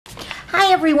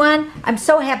Hi everyone, I'm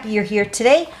so happy you're here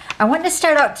today. I wanted to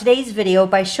start out today's video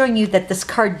by showing you that this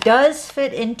card does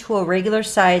fit into a regular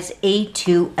size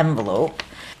A2 envelope.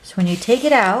 So when you take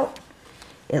it out,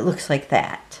 it looks like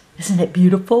that. Isn't it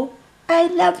beautiful? I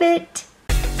love it.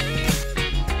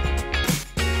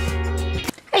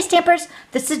 Hi Stampers,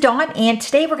 this is Dawn and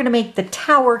today we're going to make the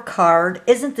tower card.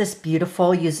 Isn't this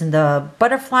beautiful, using the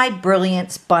Butterfly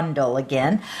Brilliance bundle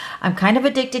again. I'm kind of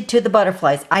addicted to the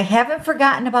butterflies. I haven't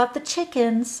forgotten about the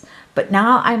chickens, but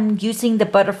now I'm using the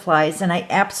butterflies and I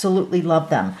absolutely love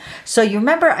them. So you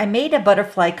remember I made a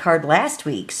butterfly card last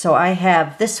week, so I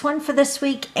have this one for this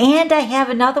week and I have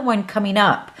another one coming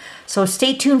up. So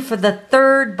stay tuned for the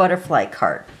third butterfly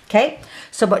card. Okay,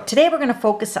 but today we're going to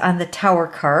focus on the tower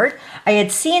card. I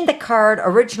had seen the card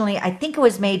originally, I think it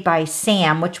was made by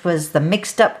Sam, which was the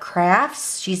Mixed Up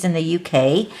Crafts. She's in the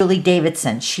UK. Julie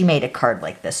Davidson, she made a card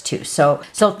like this too. So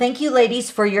thank you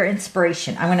ladies for your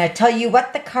inspiration. I'm going to tell you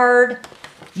what the card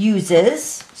uses.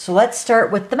 So let's start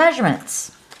with the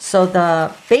measurements. So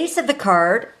the base of the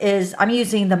card is, I'm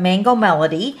using the Mango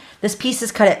Melody. This piece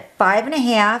is cut at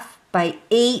 5.5 by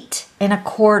 8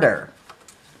 1/4.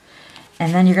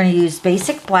 And then you're going to use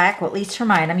basic black, well at least for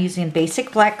mine, I'm using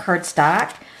basic black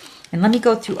cardstock. And let me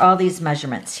go through all these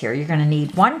measurements here. You're going to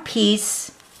need one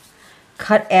piece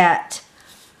cut at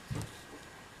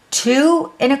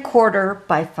 2 1/4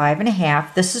 by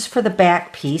 5.5. This is for the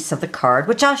back piece of the card,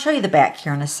 which I'll show you the back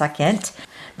here in a second.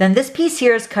 Then this piece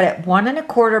here is cut at 1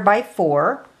 1/4 by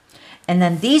 4. And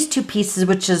then these two pieces,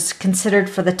 which is considered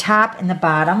for the top and the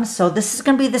bottom. So this is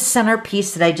going to be the center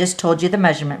piece that I just told you the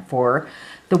measurement for.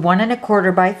 The 1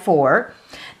 1/4 by 4.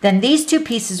 Then these two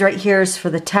pieces right here is for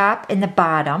the top and the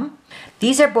bottom.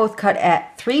 These are both cut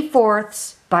at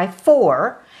 3/4 by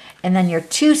 4. And then your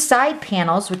two side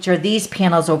panels, which are these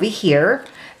panels over here,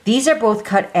 these are both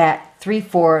cut at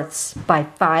 3/4 by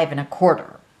 5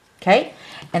 1/4. Okay?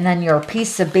 And then your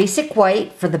piece of basic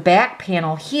white for the back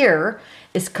panel here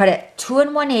is cut at 2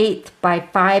 1/8 by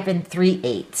 5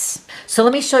 3/8. So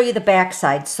let me show you the back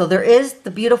side. So there is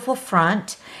the beautiful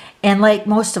front. And like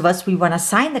most of us, we want to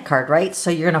sign the card, right? So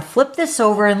you're going to flip this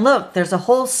over and look, there's a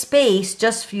whole space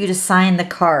just for you to sign the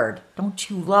card.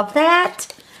 Don't you love that?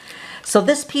 So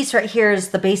this piece right here is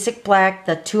the basic black,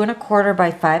 the 2 1/4 by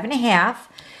 5.5.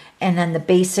 And then the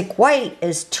basic white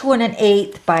is 2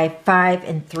 1/8 by 5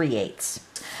 3/8.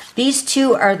 These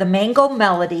two are the Mango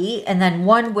Melody and then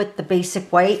one with the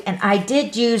basic white. And I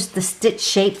did use the stitch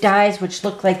shape dies, which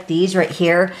look like these right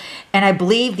here. And I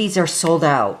believe these are sold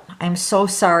out. I'm so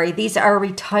sorry. These are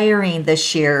retiring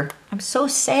this year. I'm so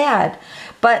sad.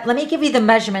 But let me give you the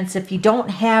measurements. If you don't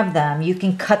have them, you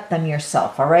can cut them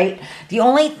yourself, all right? The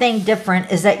only thing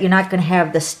different is that you're not going to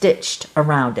have the stitched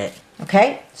around it,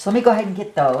 okay? So let me go ahead and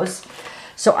get those.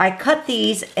 So I cut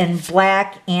these in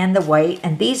black and the white,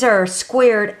 and these are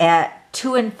squared at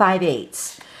 2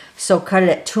 5/8. So cut it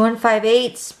at 2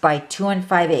 5/8 by 2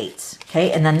 5/8.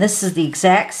 Okay, and then this is the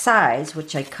exact size,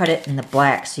 which I cut it in the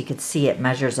black so you can see it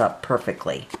measures up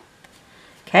perfectly.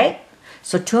 Okay,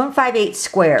 so 2 5/8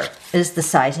 square is the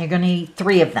size, and you're going to need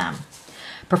 3 of them.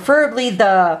 Preferably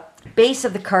the base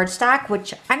of the cardstock,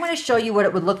 which I'm going to show you what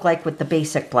it would look like with the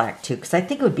basic black too, because I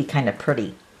think it would be kind of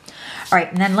pretty. All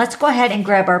right, and then let's go ahead and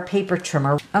grab our paper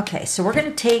trimmer. Okay, so we're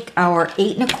going to take our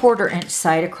 8 1/4 inch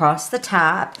side across the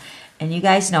top. And you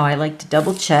guys know I like to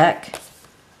double check.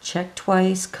 Check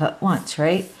twice, cut once,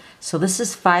 right? So this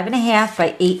is 5.5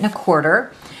 by 8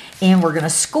 1/4. And we're going to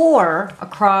score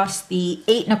across the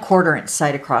 8 1/4 inch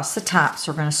side across the top.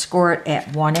 So we're going to score it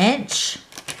at 1 inch.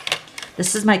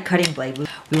 This is my cutting blade.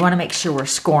 We want to make sure we're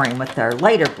scoring with our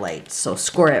lighter blades. So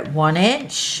score at 1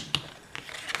 inch,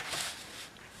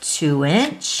 2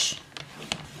 inch,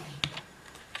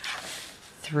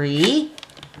 3.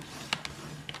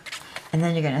 And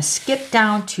then you're going to skip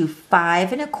down to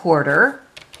 5 1/4,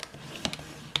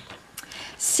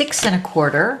 6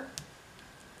 1/4,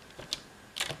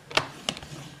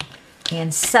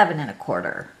 and 7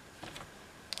 1/4.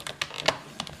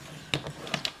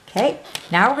 Okay,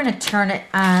 now we're going to turn it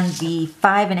on the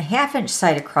 5.5 inch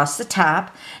side across the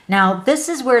top. Now this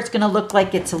is where it's going to look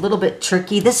like it's a little bit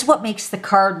tricky. This is what makes the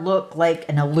card look like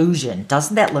an illusion.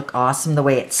 Doesn't that look awesome the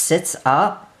way it sits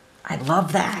up? I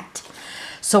love that.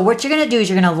 So what you're going to do is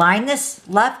you're going to line this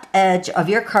left edge of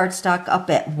your cardstock up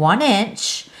at 1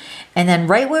 inch. And then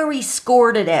right where we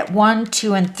scored it at 1,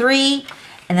 2, and 3,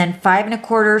 and then 5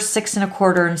 1/4, 6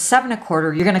 1/4, and 7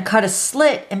 1/4, you're going to cut a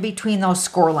slit in between those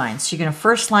score lines. So you're going to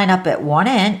first line up at 1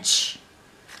 inch.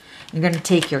 You're going to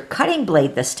take your cutting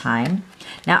blade this time.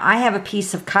 Now I have a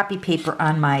piece of copy paper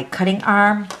on my cutting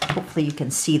arm. Hopefully you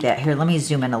can see that. Here, let me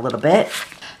zoom in a little bit.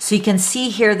 So you can see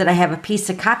here that I have a piece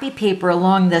of copy paper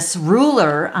along this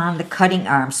ruler on the cutting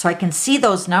arm. So I can see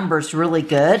those numbers really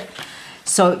good.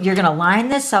 So you're going to line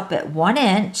this up at 1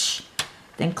 inch.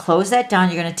 Then close that down.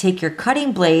 You're going to take your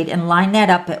cutting blade and line that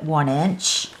up at 1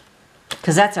 inch.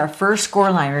 Because that's our first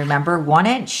score line, remember? 1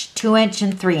 inch, 2 inch,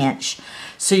 and 3 inch.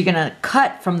 So you're going to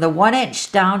cut from the 1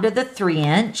 inch down to the 3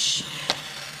 inch.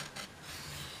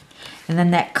 And then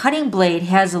that cutting blade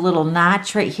has a little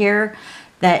notch right here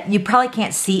that you probably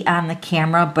can't see on the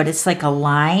camera, but it's like a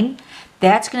line.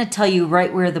 That's going to tell you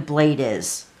right where the blade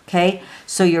is, okay?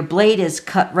 So your blade is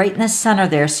cut right in the center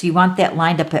there, so you want that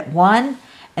lined up at 1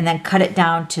 and then cut it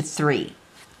down to 3,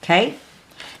 okay?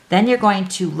 Then you're going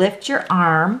to lift your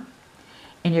arm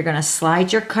and you're going to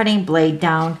slide your cutting blade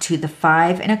down to the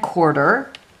 5 1/4,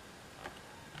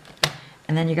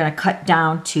 and then you're going to cut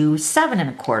down to 7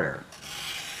 1/4.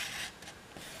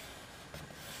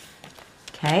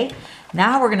 Okay,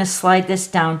 now we're going to slide this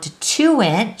down to 2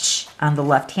 inch on the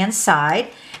left hand side,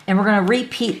 and we're going to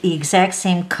repeat the exact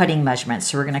same cutting measurement.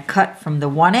 So we're going to cut from the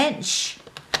 1 inch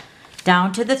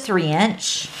down to the 3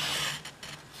 inch.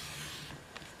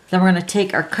 Then we're going to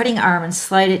take our cutting arm and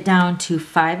slide it down to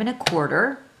 5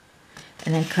 1/4,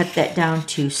 and then cut that down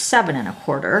to 7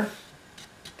 1/4.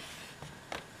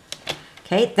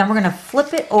 Okay, then we're going to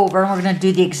flip it over and we're going to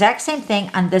do the exact same thing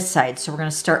on this side. So we're going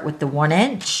to start with the 1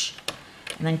 inch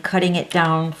and then cutting it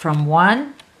down from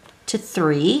 1 to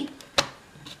 3.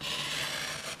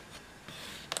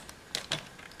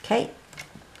 Okay,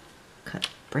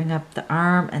 bring up the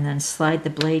arm and then slide the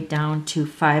blade down to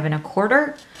 5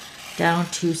 1/4, down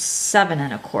to 7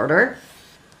 1/4.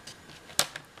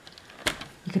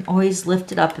 You can always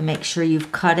lift it up and make sure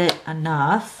you've cut it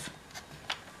enough.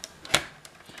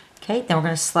 Okay, then we're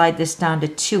going to slide this down to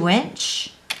 2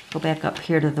 inch. Go back up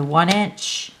here to the 1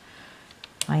 inch.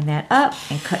 Line that up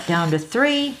and cut down to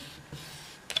 3.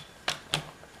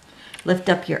 Lift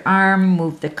up your arm,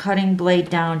 move the cutting blade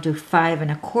down to 5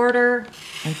 1/4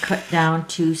 and cut down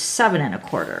to 7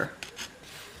 1/4.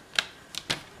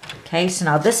 Okay, so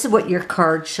now this is what your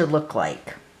card should look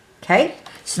like. Okay,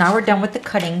 so now we're done with the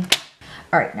cutting.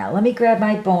 All right, now let me grab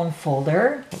my bone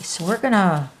folder. Okay, so we're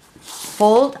gonna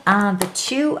fold on the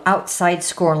 2 outside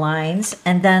score lines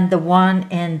and then the one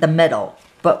in the middle.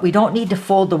 But we don't need to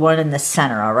fold the one in the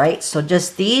center, all right? So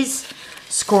just these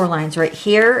score lines right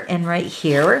here and right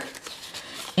here.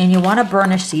 And you want to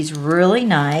burnish these really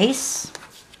nice.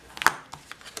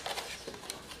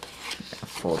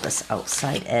 Fold this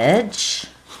outside edge.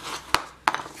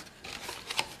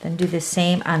 Then do the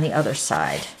same on the other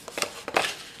side.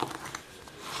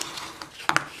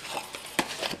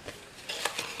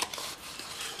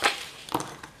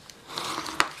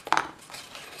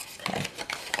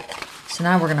 So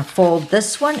now we're going to fold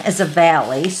this one as a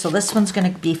valley. So this one's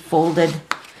going to be folded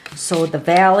so the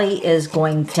valley is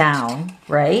going down,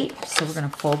 right? So we're going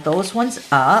to fold those ones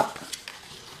up.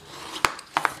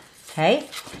 Okay.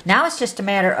 Now it's just a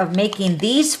matter of making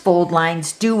these fold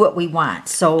lines do what we want.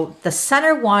 So the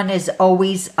center one is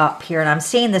always up here. And I'm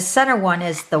saying the center one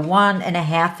is the 1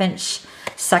 1/2 inch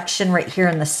section right here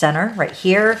in the center, right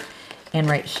here and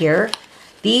right here.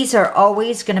 These are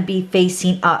always going to be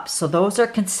facing up. So those are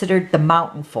considered the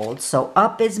mountain folds. So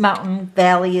up is mountain,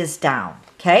 valley is down.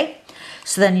 Okay.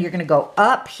 So then you're going to go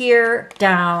up here,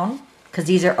 down, because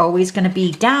these are always going to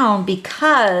be down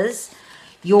because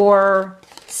your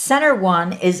center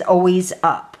one is always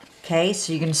up. Okay.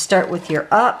 So you're going to start with your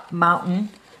up, mountain,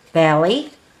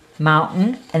 valley,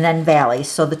 mountain, and then valley.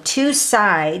 So the 2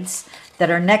 sides that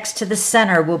are next to the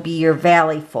center will be your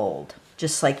valley fold,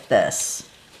 just like this.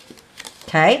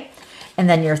 Okay, and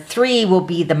then your 3 will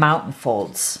be the mountain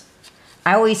folds.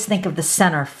 I always think of the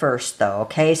center first though,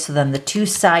 okay? So then the 2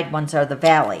 side ones are the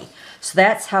valley. So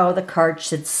that's how the card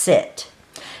should sit.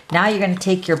 Now you're going to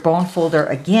take your bone folder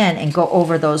again and go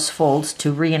over those folds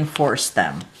to reinforce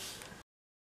them.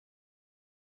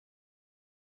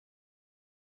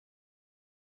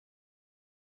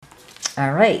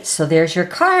 All right, so there's your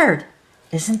card.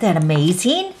 Isn't that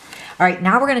amazing? All right,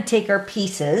 now we're going to take our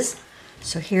pieces.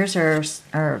 So here's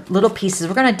our little pieces.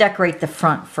 We're going to decorate the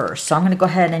front first. So I'm going to go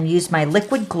ahead and use my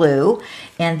liquid glue.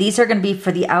 And these are going to be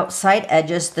for the outside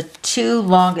edges, the 2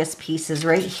 longest pieces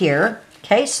right here.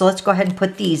 Okay, so let's go ahead and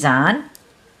put these on.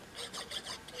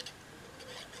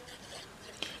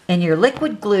 And your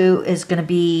liquid glue is going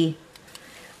to be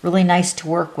really nice to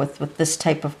work with this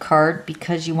type of card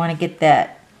because you want to get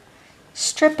that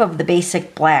strip of the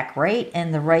basic black right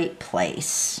in the right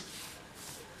place.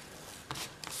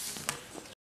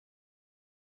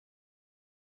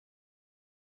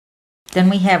 Then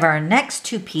we have our next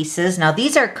 2 pieces. Now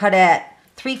these are cut at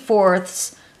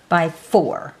 3/4 by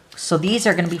 4. So these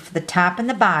are going to be for the top and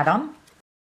the bottom.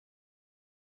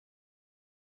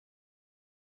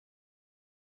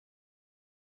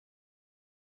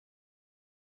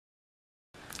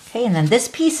 Okay, and then this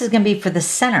piece is going to be for the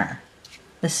center.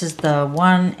 This is the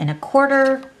 1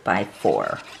 1/4 by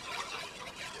 4.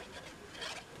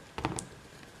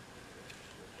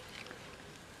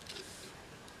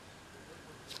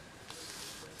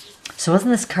 So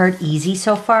wasn't this card easy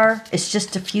so far? It's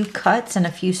just a few cuts and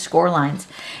a few score lines.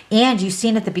 And you've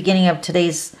seen at the beginning of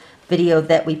today's video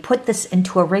that we put this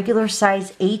into a regular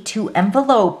size A2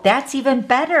 envelope. That's even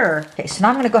better. Okay, so now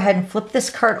I'm going to go ahead and flip this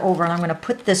card over, and I'm going to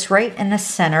put this right in the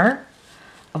center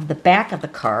of the back of the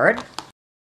card.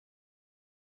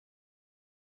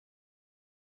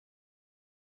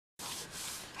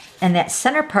 And that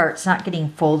center part's not getting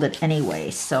folded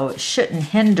anyway, so it shouldn't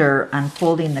hinder on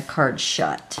folding the card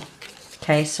shut.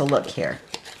 Okay, so look here.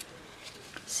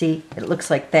 See, it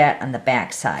looks like that on the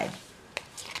back side.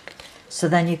 So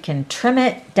then you can trim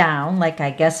it down, like I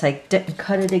guess I didn't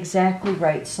cut it exactly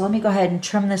right. So let me go ahead and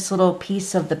trim this little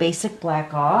piece of the basic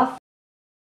black off.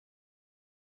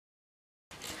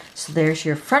 So there's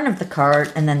your front of the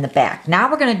card and then the back. Now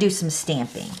we're going to do some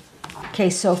stamping. Okay,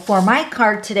 so for my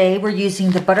card today, we're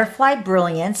using the Butterfly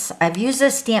Brilliance. I've used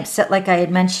this stamp set like I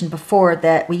had mentioned before,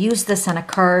 that we used this on a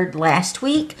card last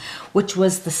week, which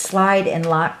was the slide and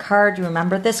lock card. You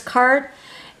remember this card?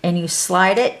 And you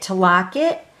slide it to lock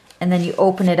it, and then you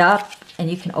open it up, and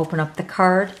you can open up the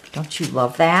card. Don't you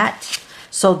love that?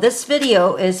 So this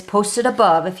video is posted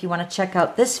above if you want to check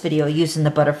out this video using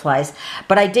the butterflies,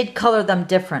 but I did color them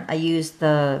different. I used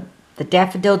the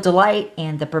Daffodil Delight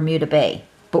and the Bermuda Bay.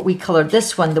 But we colored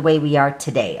this one the way we are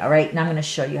today, all right? And I'm going to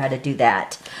show you how to do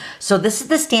that. So this is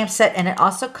the stamp set, and it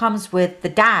also comes with the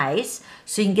dies,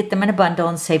 so you can get them in a bundle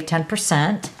and save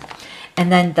 10%.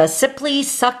 And then the Simply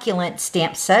Succulent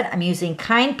stamp set, I'm using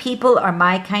Kind People Are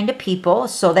My Kind of People,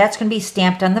 so that's going to be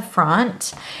stamped on the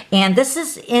front. And this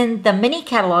is in the mini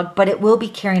catalog, but it will be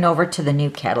carrying over to the new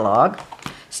catalog,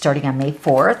 starting on May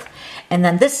 4th. And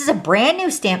then this is a brand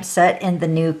new stamp set in the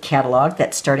new catalog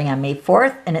that's starting on May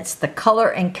 4th, and it's the Color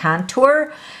and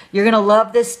Contour. You're going to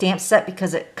love this stamp set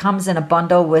because it comes in a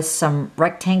bundle with some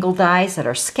rectangle dies that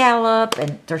are scallop,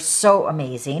 and they're so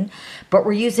amazing. But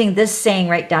we're using this saying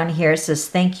right down here. It says,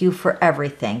 "Thank you for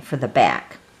everything," for the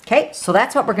back. Okay, so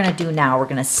that's what we're going to do now. We're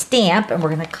going to stamp and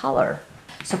we're going to color.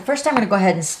 So first I'm going to go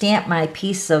ahead and stamp my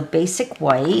piece of basic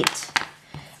white.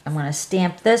 I'm going to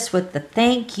stamp this with the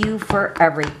 "Thank you for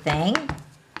everything."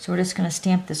 So we're just going to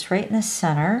stamp this right in the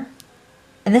center.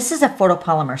 And this is a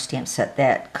photopolymer stamp set,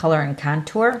 that Color and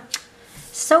Contour.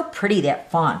 So pretty, that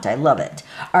font. I love it.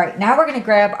 All right, now we're going to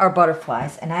grab our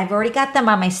butterflies. And I've already got them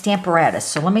on my Stamparatus.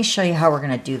 So let me show you how we're going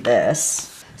to do this.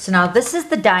 So now this is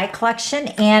the die collection,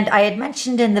 and I had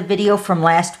mentioned in the video from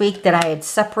last week that I had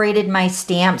separated my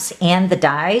stamps and the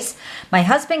dies. My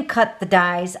husband cut the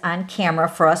dies on camera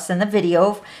for us in the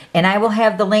video, and I will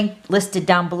have the link listed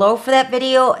down below for that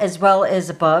video as well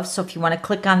as above. So if you want to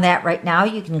click on that right now,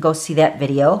 you can go see that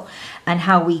video on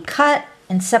how we cut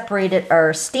and separated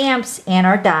our stamps and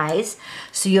our dies.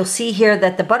 So you'll see here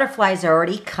that the butterflies are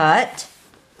already cut.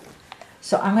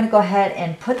 So I'm going to go ahead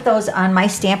and put those on my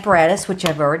Stamparatus, which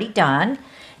I've already done.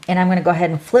 And I'm going to go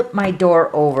ahead and flip my door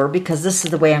over because this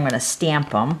is the way I'm going to stamp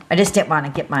them. I just didn't want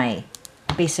to get my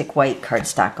basic white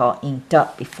cardstock all inked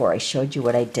up before I showed you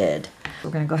what I did. We're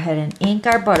going to go ahead and ink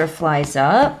our butterflies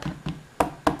up.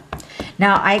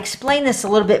 Now, I explained this a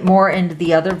little bit more in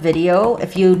the other video.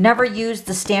 If you never used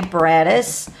the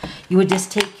Stamparatus, you would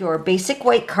just take your basic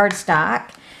white cardstock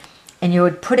and you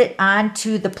would put it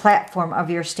onto the platform of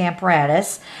your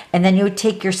Stamparatus, and then you would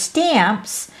take your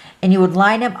stamps and you would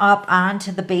line them up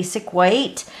onto the basic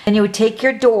white, and you would take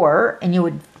your door and you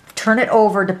would turn it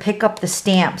over to pick up the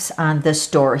stamps on this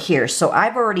door here. So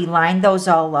I've already lined those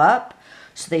all up,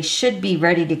 so they should be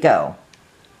ready to go.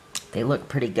 They look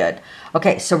pretty good.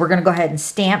 Okay, so we're gonna go ahead and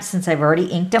stamp since I've already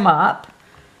inked them up.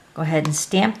 Go ahead and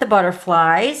stamp the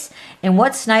butterflies. And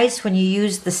what's nice when you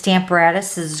use the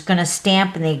Stamparatus is it's going to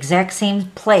stamp in the exact same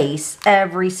place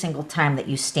every single time that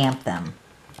you stamp them.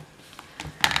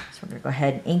 So we're going to go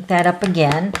ahead and ink that up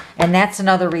again. And that's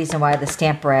another reason why the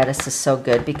Stamparatus is so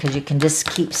good, because you can just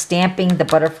keep stamping the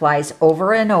butterflies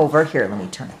over and over. Here, let me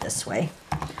turn it this way.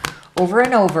 Over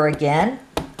and over again.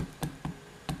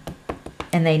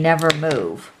 And they never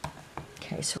move.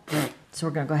 Okay, so we're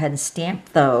going to go ahead and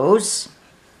stamp those.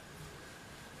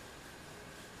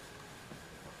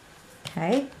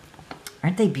 Okay,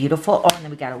 aren't they beautiful? Oh, and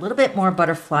then we got a little bit more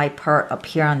butterfly part up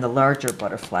here on the larger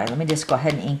butterfly. Let me just go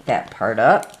ahead and ink that part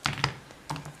up.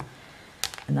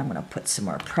 And I'm going to put some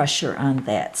more pressure on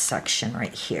that section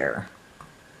right here.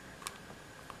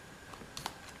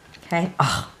 Okay,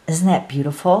 oh, isn't that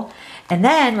beautiful? And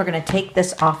then we're gonna take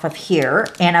this off of here,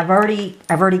 and I've already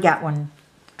got one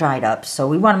dried up, so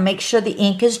we wanna make sure the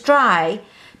ink is dry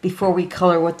before we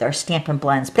color with our Stampin'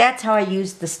 Blends. That's how I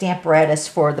use the Stamparatus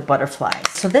for the butterflies.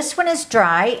 So this one is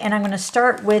dry, and I'm gonna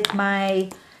start with my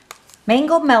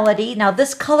Mango Melody. Now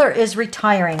this color is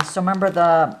retiring, so remember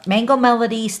the Mango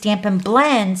Melody Stampin'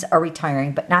 Blends are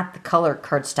retiring, but not the color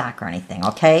cardstock or anything,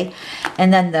 okay?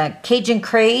 And then the Cajun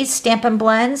Craze Stampin'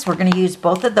 Blends, we're gonna use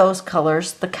both of those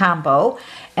colors, the combo,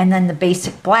 and then the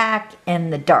basic black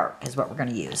and the dark is what we're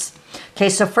gonna use. Okay,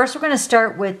 so first we're gonna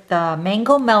start with the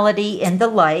Mango Melody in the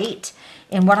light.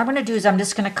 And what I'm gonna do is I'm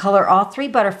just gonna color all 3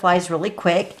 butterflies really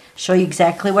quick, show you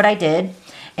exactly what I did.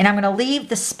 And I'm going to leave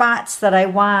the spots that I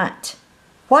want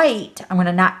white. I'm going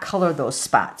to not color those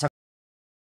spots.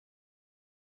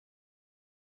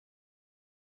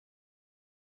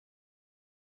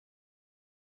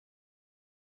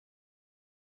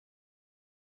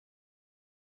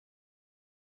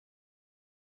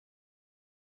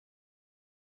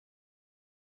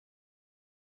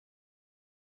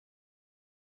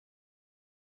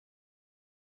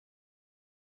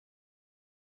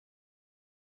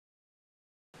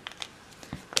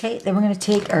 Okay, then we're going to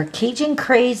take our Cajun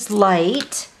Craze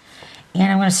Light,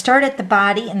 and I'm going to start at the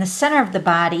body, in the center of the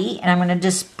body, and I'm going to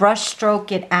just brush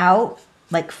stroke it out,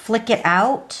 like flick it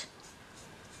out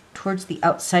towards the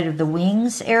outside of the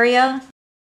wings area.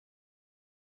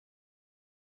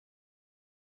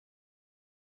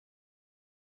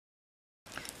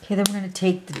 Okay, then we're going to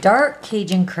take the dark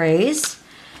Cajun Craze.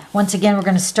 Once again, we're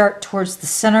going to start towards the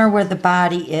center where the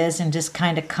body is and just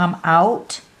kind of come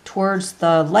out towards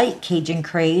the light Cajun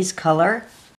Craze color.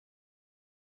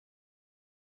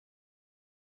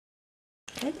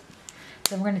 Okay.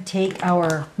 Then we're going to take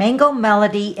our Mango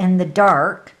Melody in the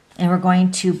dark, and we're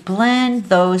going to blend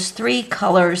those 3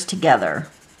 colors together.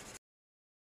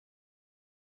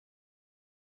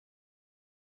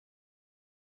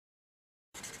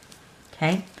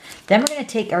 Okay. Then we're going to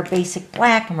take our basic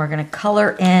black and we're going to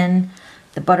color in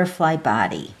the butterfly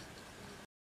body.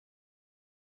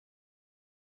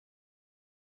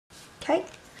 Okay,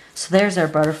 so there's our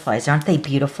butterflies. Aren't they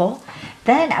beautiful?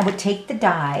 Then I would take the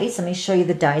dies. Let me show you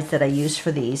the dies that I use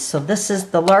for these. So this is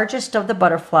the largest of the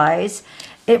butterflies.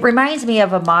 It reminds me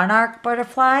of a monarch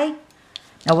butterfly.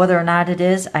 Now whether or not it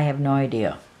is, I have no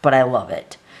idea, but I love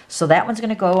it. So that one's going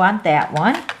to go on that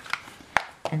one.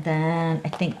 And then I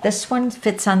think this one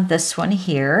fits on this one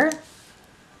here.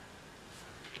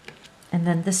 And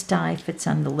then this die fits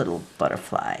on the little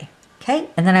butterfly. Okay,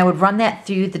 and then I would run that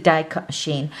through the die cut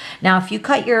machine. Now, if you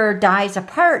cut your dies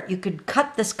apart, you could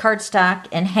cut this cardstock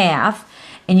in half,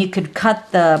 and you could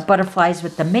cut the butterflies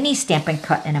with the mini Stampin'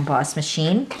 Cut and Emboss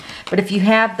machine. But if you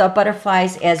have the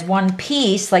butterflies as one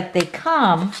piece, like they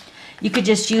come, you could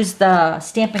just use the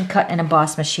Stampin' Cut and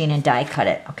Emboss machine and die cut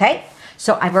it, okay?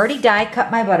 So I've already die cut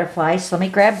my butterflies, so let me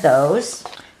grab those.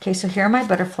 Okay, so here are my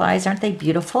butterflies. Aren't they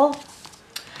beautiful?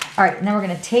 All right, and then we're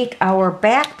going to take our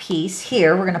back piece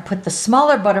here. We're going to put the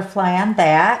smaller butterfly on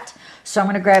that. So I'm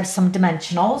going to grab some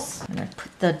dimensionals. I'm going to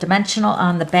put the dimensional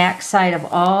on the back side of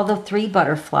all the 3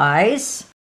 butterflies.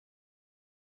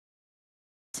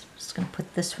 Just going to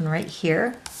put this one right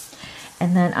here.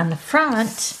 And then on the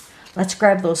front, let's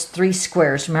grab those 3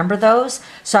 squares. Remember those?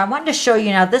 So I wanted to show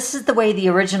you now, this is the way the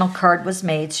original card was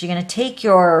made. So you're going to take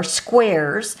your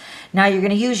squares. Now you're going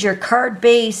to use your card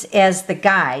base as the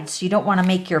guide. So you don't want to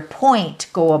make your point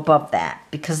go above that,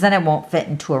 because then it won't fit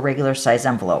into a regular size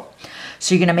envelope.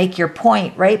 So you're going to make your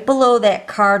point right below that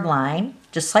card line,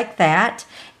 just like that.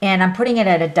 And I'm putting it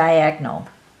at a diagonal.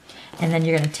 And then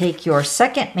you're going to take your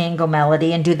second Mango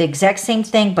Melody and do the exact same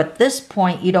thing, but this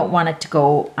point you don't want it to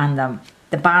go on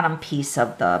the bottom piece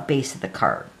of the base of the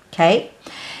card, okay?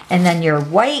 And then your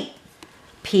white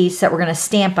piece that we're going to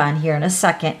stamp on here in a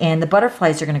second, and the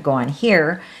butterflies are going to go on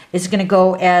here, is going to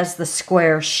go as the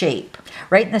square shape,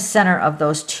 right in the center of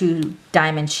those 2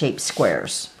 diamond-shaped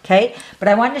squares, okay? But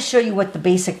I wanted to show you what the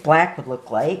basic black would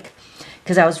look like,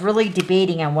 because I was really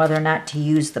debating on whether or not to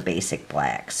use the basic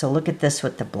black. So look at this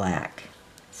with the black.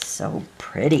 So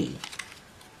pretty.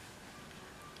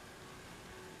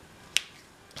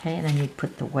 Okay, and then you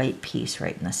put the white piece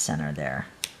right in the center there.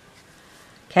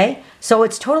 Okay, so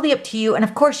it's totally up to you. And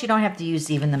of course, you don't have to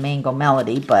use even the Mango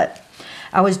Melody, but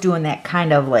I was doing that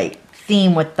kind of like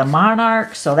theme with the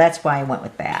monarch, so that's why I went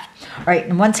with that. All right,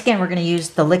 and once again, we're going to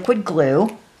use the liquid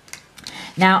glue.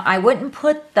 Now, I wouldn't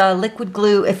put the liquid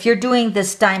glue, if you're doing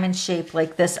this diamond shape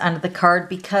like this onto the card,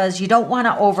 because you don't want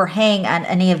to overhang on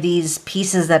any of these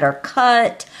pieces that are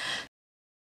cut.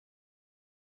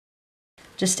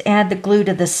 Just add the glue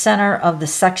to the center of the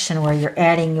section where you're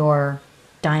adding your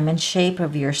diamond shape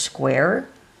of your square.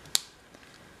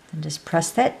 And just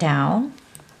press that down.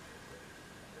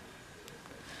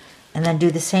 And then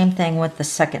do the same thing with the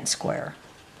second square.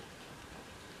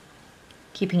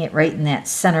 Keeping it right in that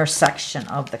center section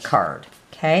of the card,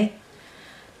 okay?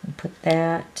 And put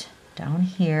that down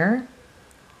here.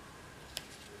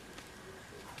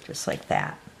 Just like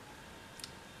that.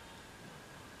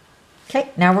 Okay,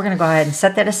 now we're going to go ahead and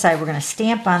set that aside. We're going to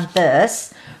stamp on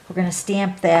this. We're going to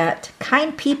stamp that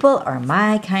kind people are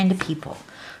my kind of people.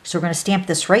 So we're going to stamp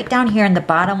this right down here in the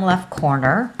bottom left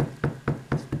corner.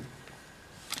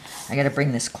 I got to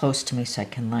bring this close to me so I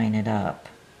can line it up.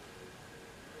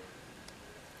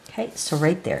 Okay, so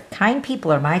right there. Kind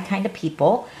people are my kind of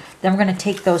people. Then we're going to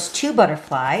take those two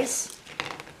butterflies.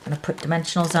 I'm going to put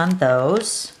dimensionals on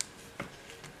those.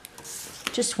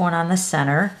 Just one on the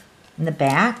center in the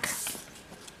back.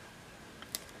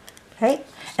 Okay,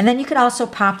 and then you can also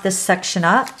pop this section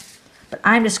up, but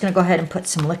I'm just going to go ahead and put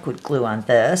some liquid glue on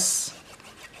this.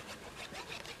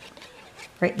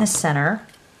 Right in the center.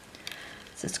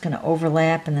 So it's going to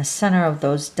overlap in the center of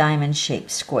those diamond-shaped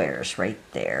squares right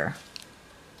there.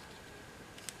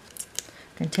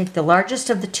 I'm going to take the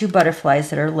largest of the two butterflies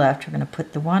that are left. We're going to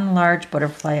put the one large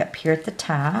butterfly up here at the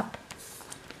top,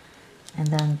 and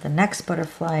then the next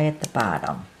butterfly at the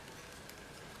bottom.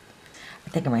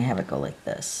 I think I'm going to have it go like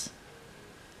this.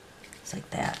 It's like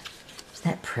that. Isn't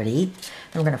that pretty?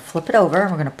 And we're going to flip it over,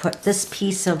 and we're going to put this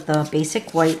piece of the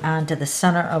basic white onto the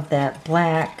center of that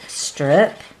black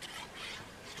strip.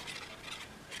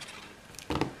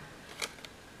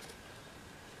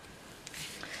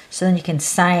 So then you can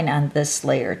sign on this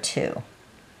layer too.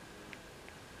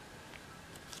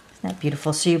 Isn't that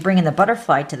beautiful? So you're bringing the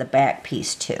butterfly to the back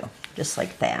piece too, just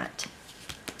like that.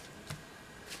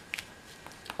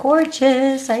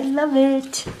 Gorgeous, I love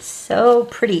it. So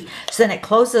pretty. So then it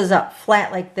closes up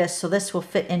flat like this, so this will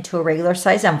fit into a regular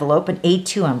size envelope, an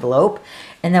A2 envelope.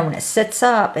 And then when it sits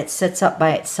up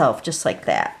by itself, just like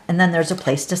that. And then there's a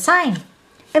place to sign.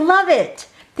 I love it.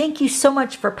 Thank you so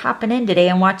much for popping in today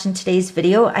and watching today's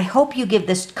video. I hope you give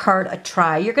this card a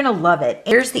try. You're gonna love it.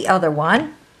 Here's the other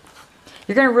one.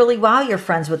 You're gonna really wow your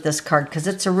friends with this card because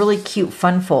it's a really cute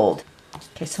fun fold.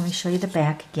 Okay, so let me show you the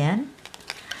back again.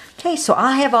 Okay, so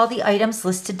I'll have all the items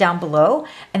listed down below.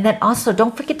 And then also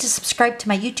don't forget to subscribe to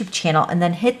my YouTube channel and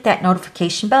then hit that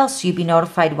notification bell so you'll be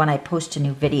notified when I post a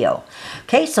new video.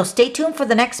 Okay, so stay tuned for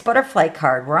the next butterfly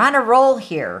card. We're on a roll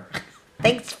here.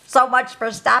 Thanks so much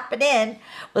for stopping in.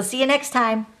 We'll see you next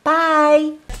time.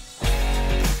 Bye.